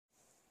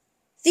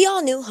The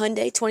all-new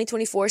Hyundai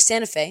 2024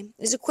 Santa Fe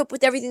is equipped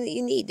with everything that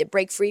you need to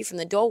break free from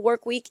the dull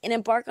work week and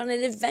embark on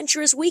an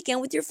adventurous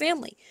weekend with your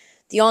family.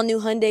 The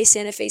all-new Hyundai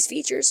Santa Fe's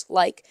features,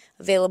 like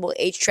available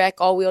H-Track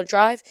all-wheel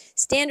drive,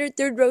 standard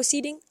third-row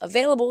seating,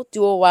 available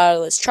dual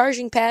wireless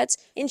charging pads,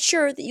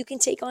 ensure that you can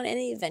take on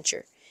any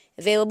adventure.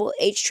 Available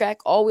H-Track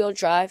all-wheel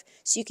drive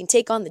so you can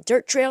take on the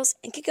dirt trails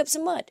and kick up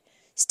some mud.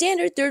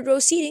 Standard third-row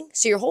seating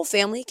so your whole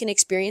family can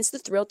experience the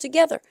thrill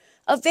together.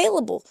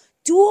 Available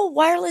dual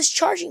wireless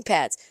charging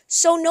pads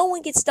so no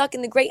one gets stuck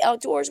in the great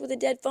outdoors with a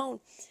dead phone.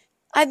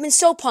 I've been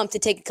so pumped to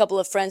take a couple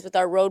of friends with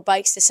our road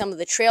bikes to some of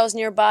the trails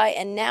nearby,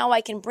 and now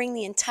I can bring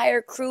the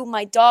entire crew,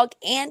 my dog,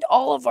 and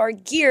all of our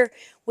gear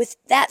with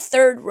that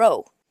third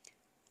row.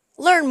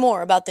 Learn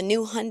more about the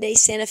new Hyundai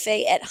Santa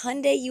Fe at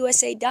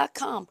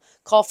HyundaiUSA.com.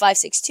 Call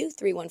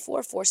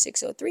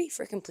 562-314-4603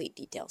 for complete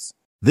details.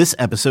 This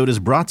episode is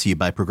brought to you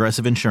by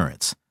Progressive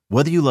Insurance.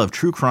 Whether you love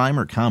true crime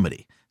or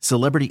comedy,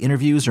 celebrity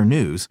interviews or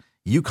news,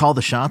 you call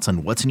the shots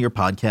on what's in your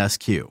podcast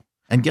queue.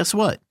 And guess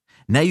what?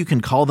 Now you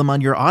can call them on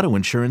your auto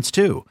insurance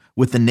too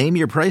with the Name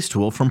Your Price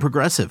tool from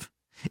Progressive.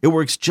 It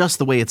works just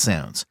the way it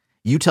sounds.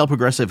 You tell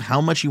Progressive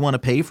how much you want to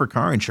pay for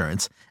car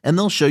insurance, and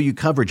they'll show you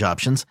coverage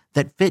options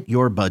that fit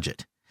your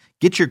budget.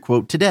 Get your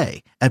quote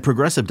today at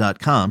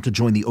Progressive.com to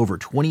join the over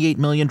 28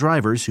 million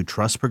drivers who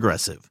trust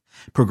Progressive.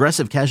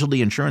 Progressive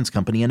Casualty Insurance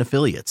Company and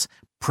Affiliates.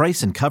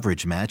 Price and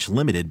coverage match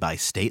limited by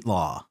state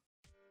law.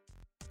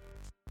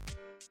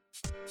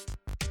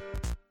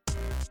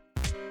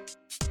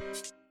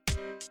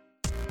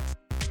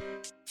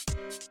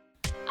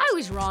 I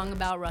was wrong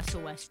about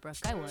Russell Westbrook.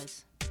 I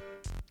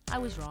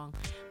was wrong.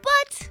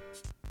 But,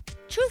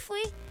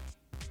 truthfully,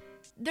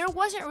 there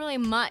wasn't really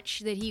much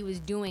that he was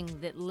doing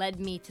that led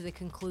me to the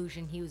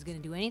conclusion he was going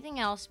to do anything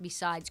else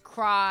besides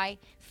cry,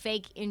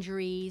 fake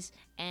injuries,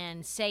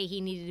 and say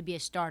he needed to be a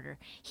starter.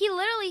 He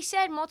literally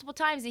said multiple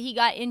times that he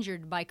got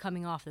injured by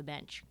coming off the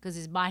bench because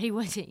his body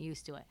wasn't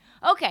used to it.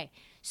 Okay,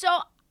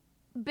 so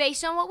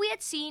based on what we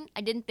had seen,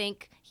 I didn't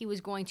think he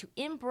was going to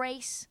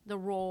embrace the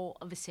role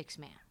of a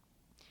six-man.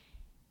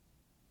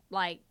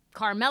 Like,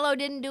 Carmelo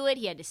didn't do it.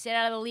 He had to sit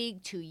out of the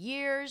league 2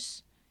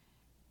 years.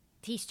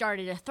 He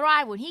started to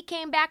thrive when he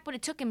came back, but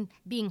it took him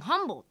being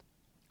humbled.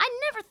 I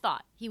never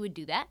thought he would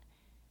do that.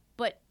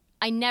 But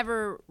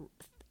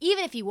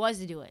even if he was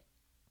to do it,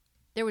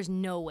 there was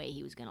no way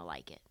he was going to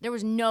like it. There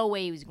was no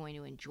way he was going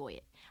to enjoy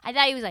it. I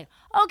thought he was like,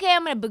 okay,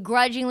 I'm going to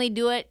begrudgingly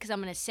do it because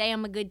I'm going to say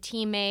I'm a good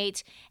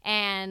teammate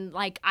and,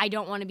 like, I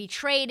don't want to be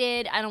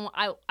traded. I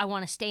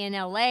want to stay in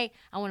LA.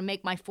 I want to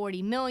make my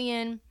 $40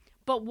 million.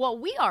 But what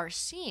we are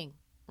seeing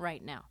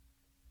right now,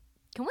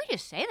 can we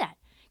just say that?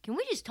 Can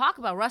we just talk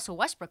about Russell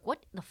Westbrook?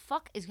 What the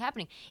fuck is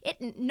happening?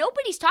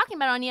 Nobody's talking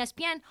about it on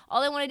ESPN.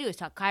 All they want to do is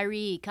talk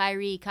Kyrie.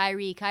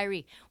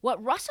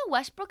 What Russell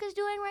Westbrook is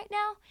doing right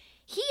now,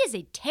 he is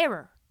a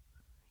terror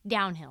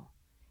downhill.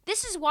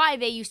 This is why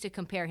they used to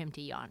compare him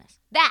to Giannis.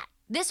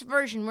 This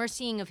version we're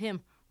seeing of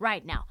him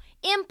right now.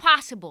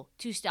 Impossible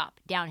to stop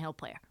downhill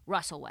player,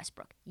 Russell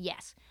Westbrook.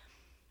 Yes.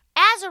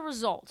 As a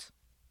result,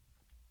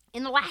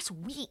 in the last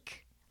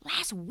week,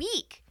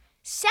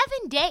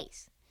 7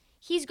 days,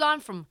 he's gone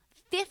from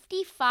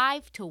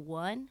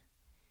 55-1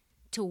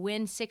 to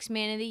win Sixth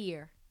Man of the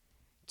Year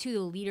to the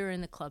leader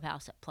in the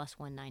clubhouse at plus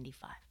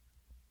 195.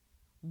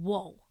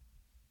 Whoa.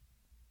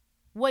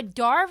 What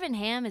Darvin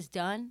Ham has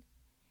done,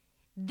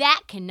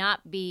 that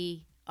cannot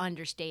be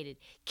understated.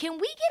 Can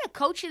we get a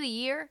Coach of the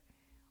Year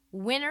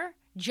winner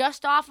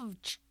just off of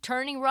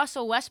turning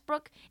Russell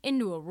Westbrook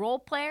into a role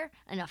player,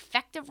 an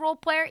effective role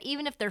player,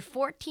 even if they're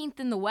 14th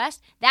in the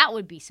West? That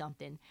would be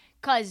something,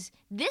 because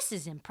this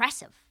is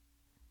impressive.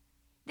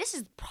 This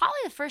is probably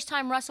the first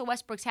time Russell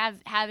Westbrook's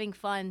having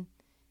fun.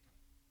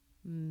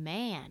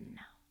 Man,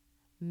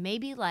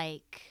 maybe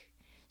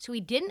so he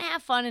didn't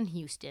have fun in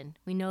Houston.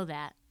 We know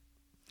that.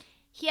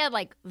 He had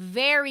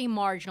very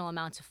marginal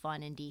amounts of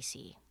fun in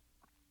DC.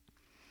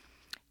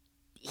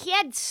 He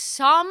had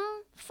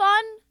some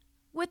fun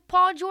with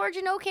Paul George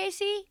in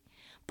OKC,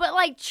 but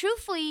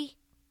truthfully,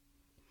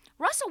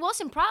 Russell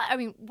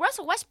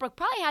Westbrook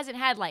probably hasn't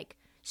had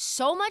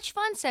so much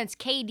fun since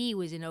KD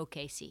was in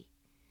OKC.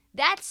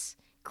 That's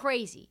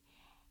crazy.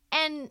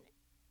 And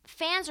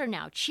fans are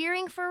now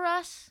cheering for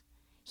Russ.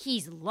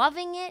 He's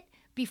loving it.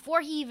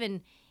 Before he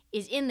even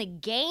is in the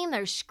game,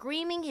 they're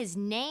screaming his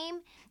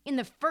name. In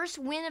the first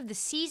win of the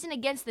season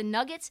against the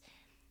Nuggets,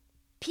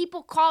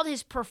 people called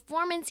his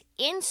performance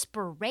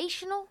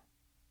inspirational.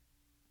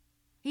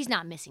 He's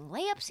not missing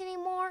layups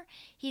anymore.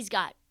 He's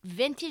got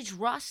vintage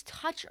Russ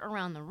touch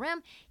around the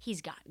rim.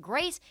 He's got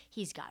grace.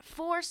 He's got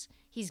force.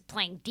 He's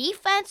playing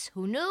defense.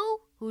 Who knew?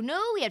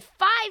 He had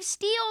 5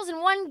 steals in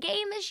one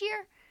game this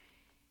year.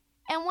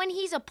 And when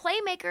he's a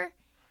playmaker,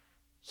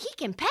 he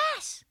can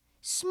pass.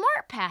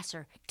 Smart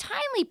passer,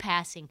 timely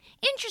passing,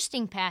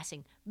 interesting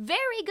passing.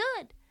 Very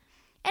good.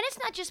 And it's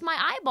not just my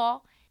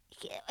eyeball.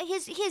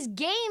 His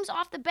games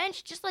off the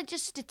bench, just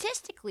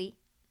statistically,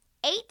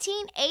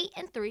 18, 8,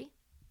 and 3.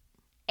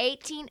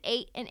 18,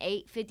 8, and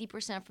 8,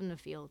 50% from the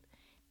field.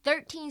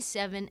 13,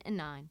 7, and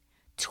 9.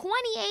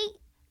 28,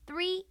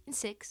 3 and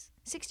 6,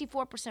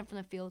 64% from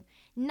the field,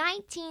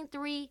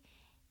 19-3,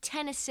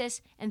 10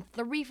 assists, and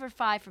 3 for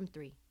 5 from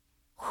 3.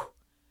 Whew.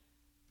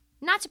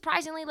 Not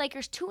surprisingly,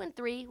 Lakers 2 and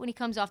 3 when he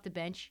comes off the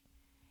bench,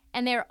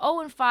 and they're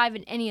 0 and 5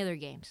 in any other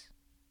games.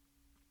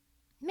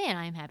 Man,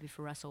 I am happy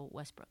for Russell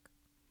Westbrook.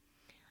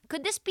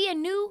 Could this be a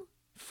new,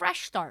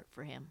 fresh start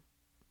for him?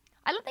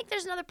 I don't think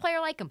there's another player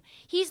like him.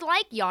 He's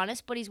like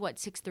Giannis, but he's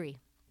 6'3".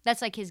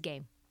 That's like his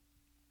game.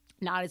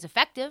 Not as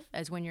effective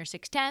as when you're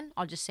 6'10".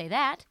 I'll just say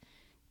that.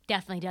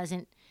 Definitely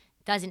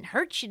doesn't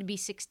hurt you to be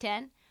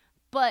 6'10",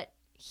 but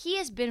he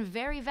has been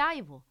very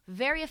valuable,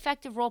 very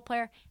effective role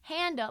player.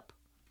 Hand up,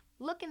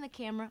 look in the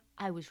camera.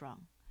 I was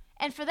wrong,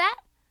 and for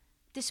that,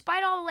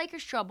 despite all the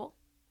Lakers' trouble,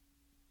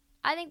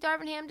 I think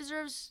Darvin Ham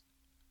deserves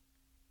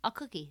a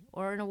cookie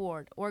or an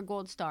award or a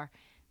gold star.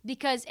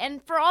 Because,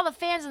 and for all the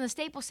fans in the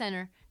Staples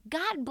Center,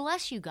 God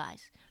bless you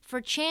guys for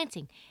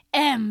chanting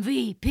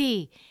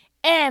MVP,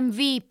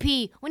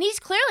 MVP, when he's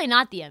clearly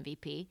not the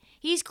MVP.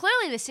 He's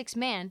clearly the sixth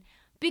man,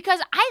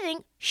 because I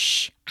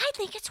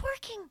think it's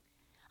working.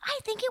 I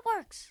think it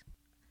works.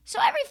 So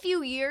every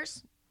few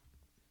years,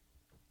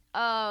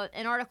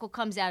 an article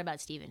comes out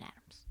about Steven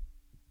Adams.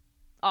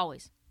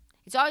 Always.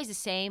 It's always the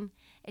same.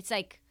 It's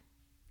like,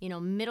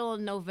 middle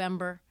of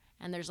November,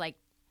 and there's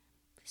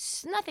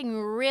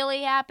nothing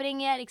really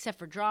happening yet except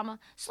for drama.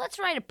 So let's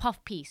write a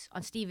puff piece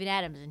on Steven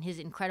Adams and his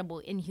incredible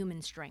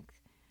inhuman strength.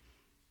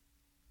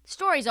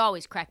 Stories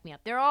always crack me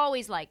up. They're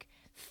always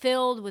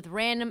filled with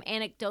random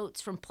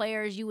anecdotes from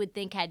players you would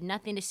think had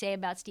nothing to say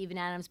about Steven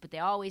Adams, but they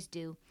always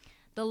do.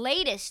 The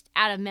latest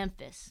out of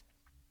Memphis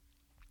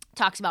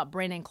talks about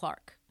Brandon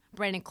Clark.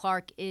 Brandon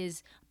Clark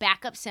is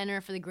backup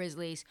center for the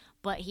Grizzlies,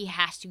 but he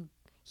has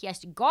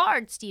to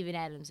guard Steven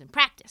Adams in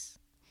practice.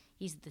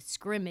 He's the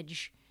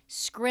scrimmage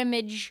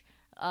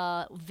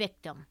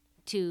victim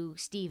to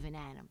Steven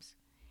Adams.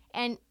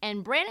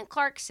 And Brandon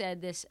Clark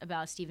said this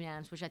about Steven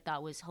Adams, which I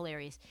thought was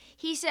hilarious.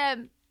 He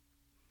said,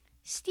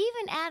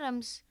 Steven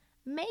Adams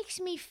makes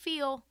me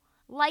feel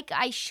like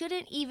I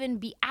shouldn't even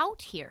be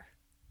out here.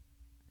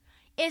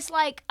 It's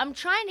like I'm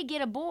trying to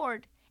get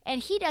aboard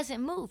and he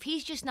doesn't move.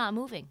 He's just not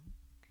moving.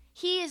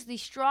 He is the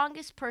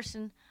strongest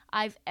person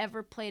I've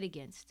ever played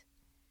against.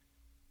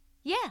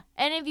 Yeah,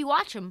 and if you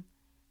watch him,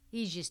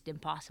 he's just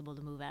impossible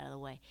to move out of the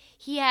way.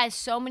 He has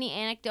so many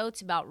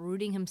anecdotes about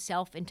rooting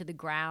himself into the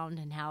ground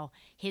and how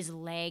his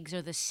legs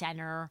are the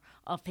center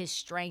of his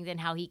strength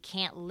and how he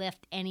can't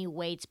lift any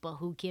weights, but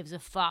who gives a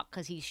fuck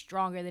because he's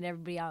stronger than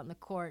everybody out in the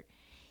court.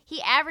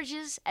 He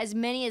averages as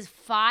many as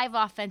 5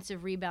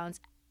 offensive rebounds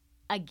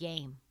a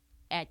game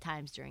at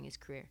times during his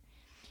career.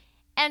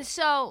 And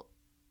so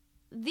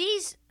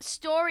these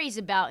stories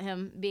about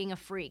him being a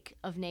freak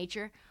of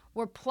nature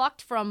were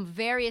plucked from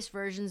various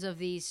versions of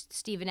these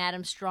Steven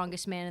Adams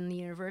strongest man in the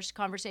universe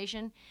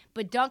conversation.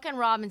 But Duncan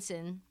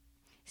Robinson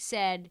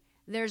said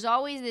there's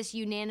always this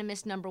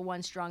unanimous number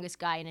one strongest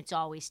guy, and it's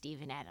always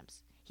Steven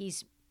Adams.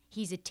 He's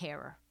a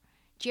terror.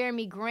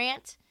 Jeremy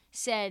Grant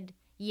said,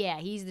 yeah,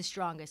 he's the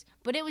strongest.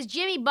 But it was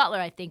Jimmy Butler,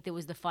 I think, that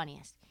was the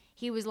funniest.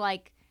 He was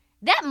like,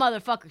 that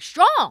motherfucker's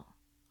strong.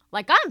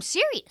 I'm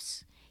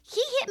serious.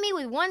 He hit me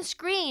with one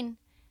screen,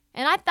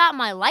 and I thought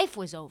my life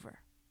was over.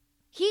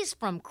 He's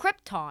from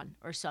Krypton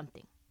or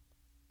something.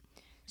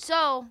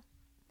 So,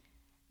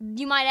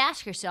 you might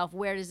ask yourself,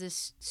 where does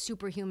this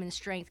superhuman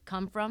strength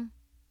come from?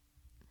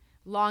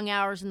 Long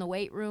hours in the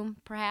weight room,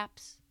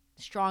 perhaps?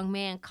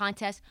 Strongman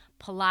contest,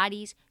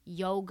 Pilates,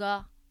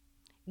 yoga,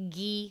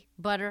 ghee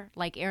butter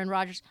like Aaron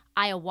Rodgers,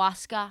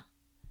 ayahuasca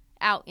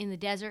out in the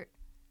desert?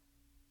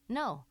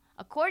 No.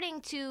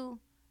 According to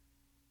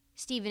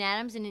Steven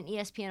Adams in an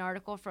ESPN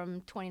article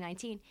from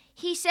 2019,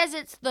 he says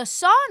it's the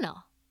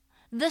sauna.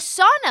 The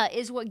sauna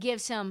is what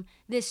gives him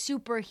this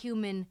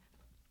superhuman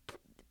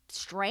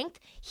strength.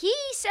 He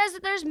says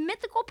that there's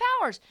mythical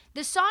powers.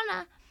 The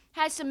sauna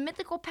has some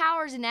mythical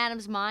powers in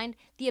Adam's mind,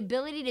 the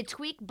ability to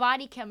tweak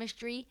body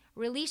chemistry,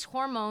 release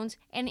hormones,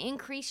 and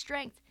increase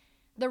strength.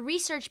 The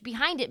research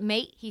behind it,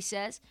 mate, he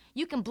says.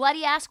 You can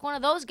bloody ask one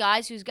of those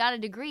guys who's got a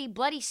degree,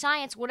 bloody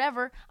science,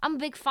 whatever. I'm a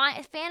big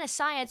fan of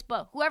science,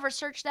 but whoever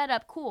searched that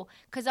up, cool,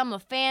 because I'm a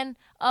fan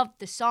of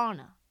the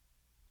sauna.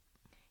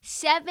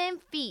 7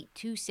 feet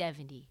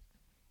 270,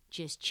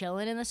 just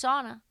chilling in the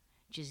sauna,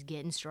 just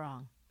getting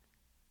strong.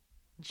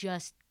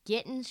 Just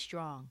getting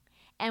strong.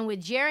 And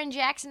with Jaren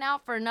Jackson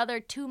out for another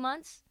 2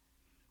 months,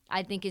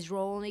 I think his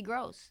role only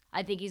grows.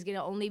 I think he's going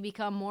to only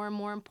become more and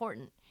more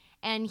important.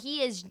 And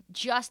he is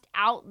just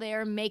out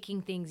there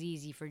making things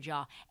easy for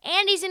Ja.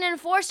 And he's an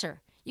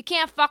enforcer. You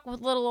can't fuck with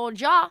little old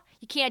Ja.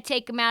 You can't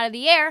take him out of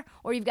the air,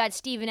 or you've got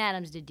Steven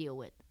Adams to deal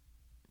with.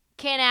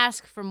 Can't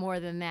ask for more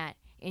than that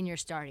in your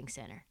starting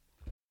center.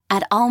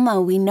 At Alma,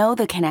 we know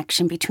the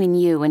connection between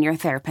you and your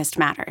therapist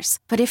matters.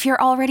 But if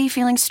you're already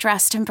feeling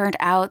stressed and burnt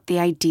out, the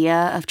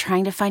idea of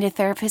trying to find a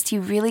therapist you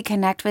really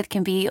connect with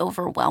can be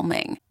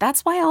overwhelming.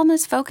 That's why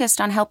Alma's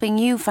focused on helping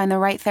you find the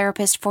right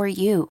therapist for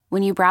you.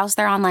 When you browse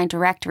their online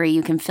directory,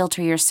 you can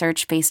filter your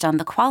search based on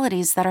the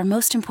qualities that are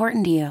most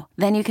important to you.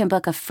 Then you can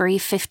book a free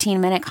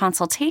 15-minute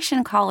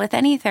consultation call with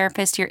any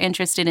therapist you're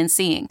interested in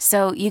seeing,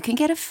 so you can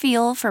get a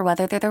feel for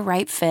whether they're the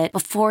right fit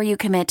before you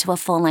commit to a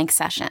full-length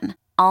session.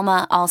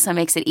 Alma also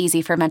makes it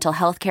easy for mental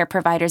health care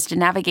providers to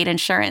navigate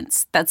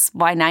insurance. That's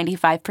why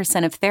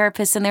 95% of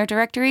therapists in their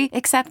directory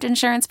accept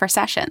insurance for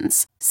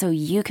sessions, so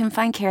you can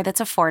find care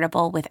that's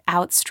affordable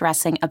without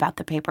stressing about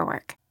the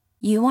paperwork.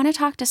 You want to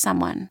talk to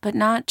someone, but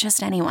not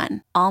just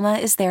anyone. Alma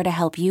is there to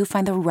help you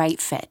find the right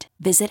fit.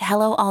 Visit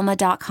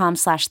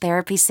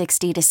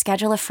helloalma.com/therapy60 to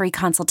schedule a free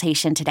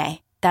consultation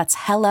today. That's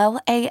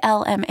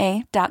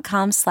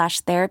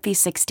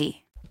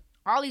helloalma.com/therapy60.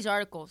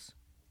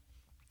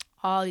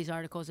 All these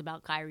articles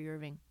about Kyrie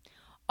Irving,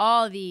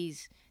 all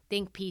these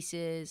think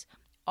pieces,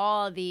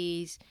 all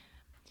these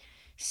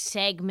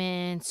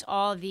segments,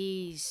 all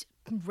these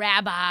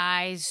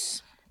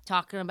rabbis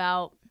talking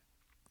about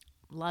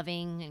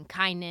loving and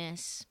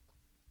kindness.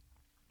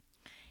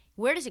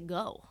 Where does it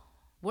go?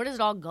 Where does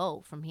it all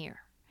go from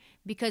here?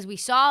 Because we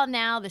saw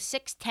now the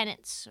 6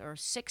 tenets or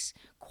 6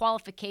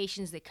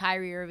 qualifications that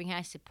Kyrie Irving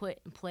has to put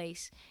in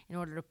place in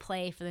order to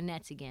play for the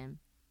Nets again.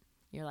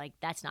 You're like,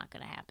 that's not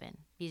going to happen.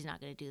 He's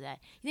not going to do that.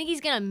 You think he's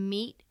going to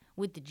meet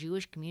with the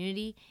Jewish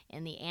community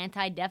and the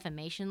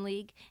Anti-Defamation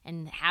League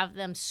and have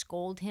them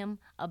scold him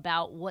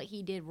about what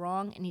he did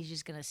wrong, and he's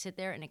just going to sit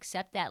there and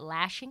accept that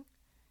lashing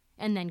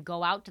and then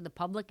go out to the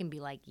public and be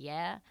like,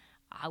 yeah,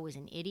 I was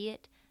an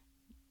idiot?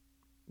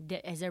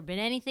 Has there been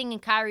anything in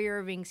Kyrie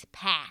Irving's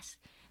past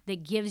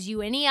that gives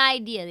you any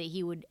idea that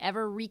he would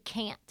ever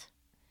recant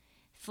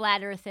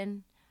flat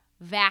earthing,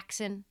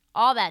 vaxxing,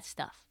 all that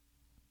stuff?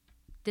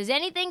 Does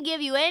anything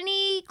give you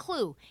any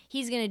clue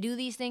he's going to do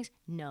these things?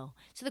 No.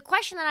 So the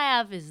question that I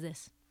have is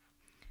this.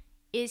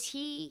 Is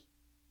he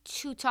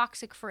too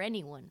toxic for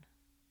anyone?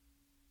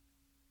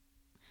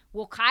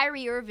 Will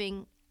Kyrie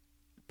Irving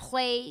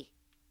play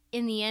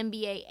in the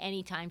NBA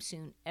anytime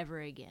soon,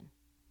 ever again?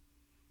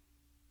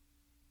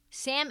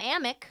 Sam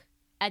Amick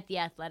at The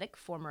Athletic,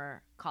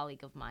 former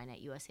colleague of mine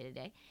at USA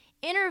Today,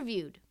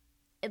 interviewed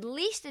at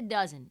least a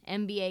dozen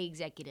NBA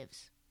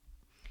executives,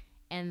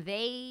 and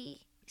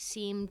they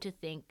seem to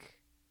think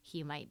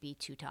he might be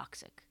too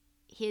toxic.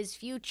 His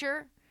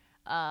future,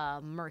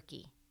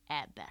 murky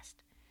at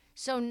best.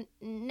 So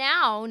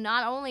now,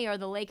 not only are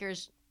the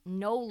Lakers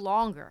no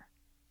longer,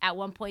 at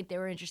one point they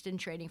were interested in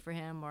trading for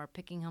him or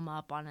picking him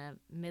up on a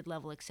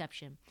mid-level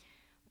exception,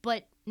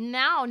 but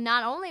now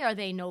not only are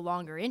they no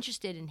longer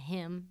interested in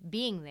him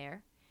being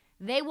there,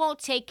 they won't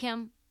take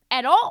him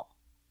at all.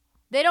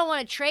 They don't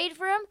want to trade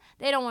for him.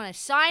 They don't want to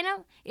sign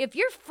him. If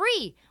you're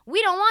free,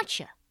 we don't want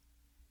you.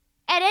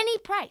 At any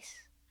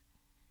price.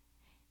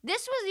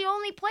 This was the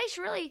only place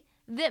really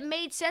that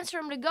made sense for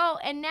him to go,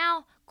 and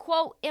now,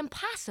 quote,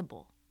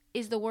 impossible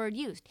is the word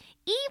used.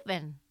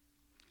 Even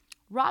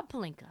Rob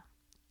Pelinka,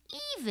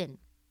 even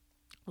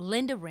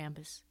Linda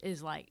Rambis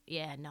is like,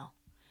 yeah, no,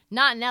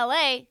 not in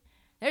L.A.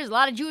 There's a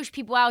lot of Jewish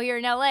people out here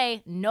in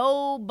L.A.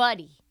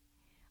 Nobody.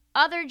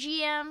 Other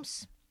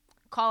GMs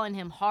calling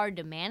him hard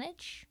to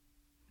manage.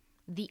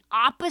 The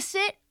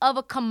opposite of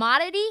a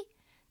commodity,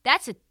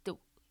 that's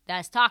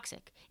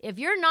toxic. If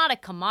you're not a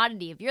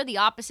commodity, if you're the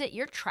opposite,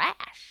 you're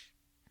trash.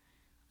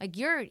 Like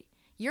you're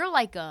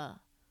like a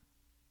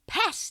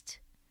pest.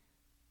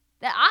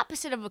 The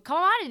opposite of a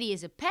commodity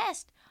is a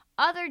pest.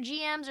 Other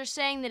GMs are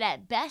saying that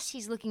at best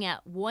he's looking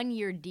at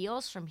 1-year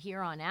deals from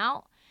here on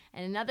out.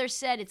 And another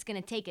said it's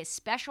going to take a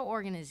special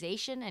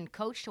organization and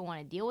coach to want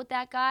to deal with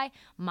that guy.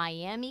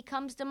 Miami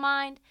comes to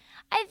mind.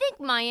 I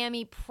think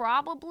Miami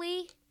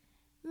probably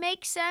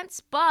makes sense,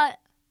 but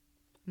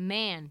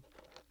man,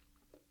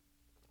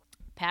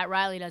 Pat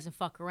Riley doesn't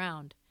fuck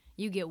around.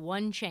 You get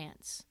one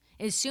chance.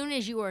 As soon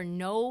as you are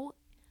no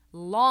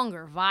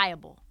longer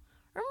viable.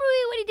 Remember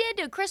what he did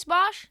to Chris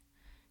Bosh?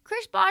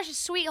 Chris Bosh's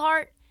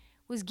sweetheart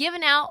was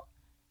given out.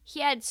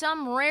 He had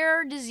some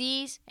rare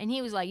disease, and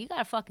he was like, you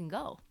gotta fucking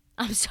go.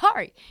 I'm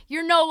sorry.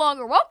 You're no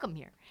longer welcome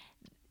here.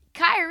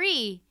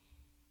 Kyrie,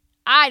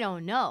 I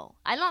don't know.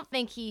 I don't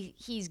think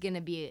he's going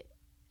to be,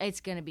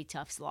 it's going to be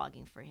tough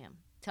slogging for him.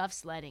 Tough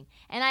sledding.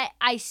 And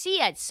I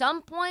see at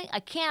some point, I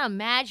can't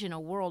imagine a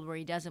world where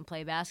he doesn't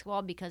play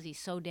basketball because he's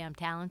so damn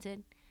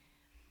talented.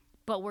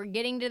 But we're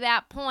getting to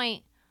that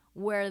point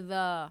where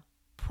the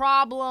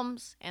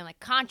problems and the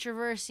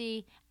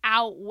controversy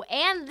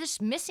and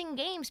this missing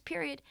games,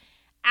 period,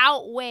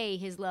 outweigh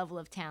his level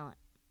of talent.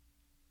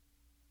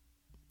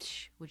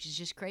 Which is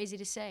just crazy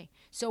to say.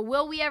 So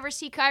will we ever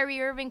see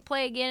Kyrie Irving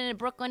play again in a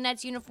Brooklyn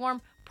Nets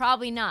uniform?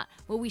 Probably not.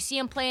 Will we see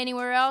him play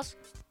anywhere else?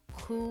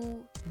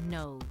 Who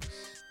knows?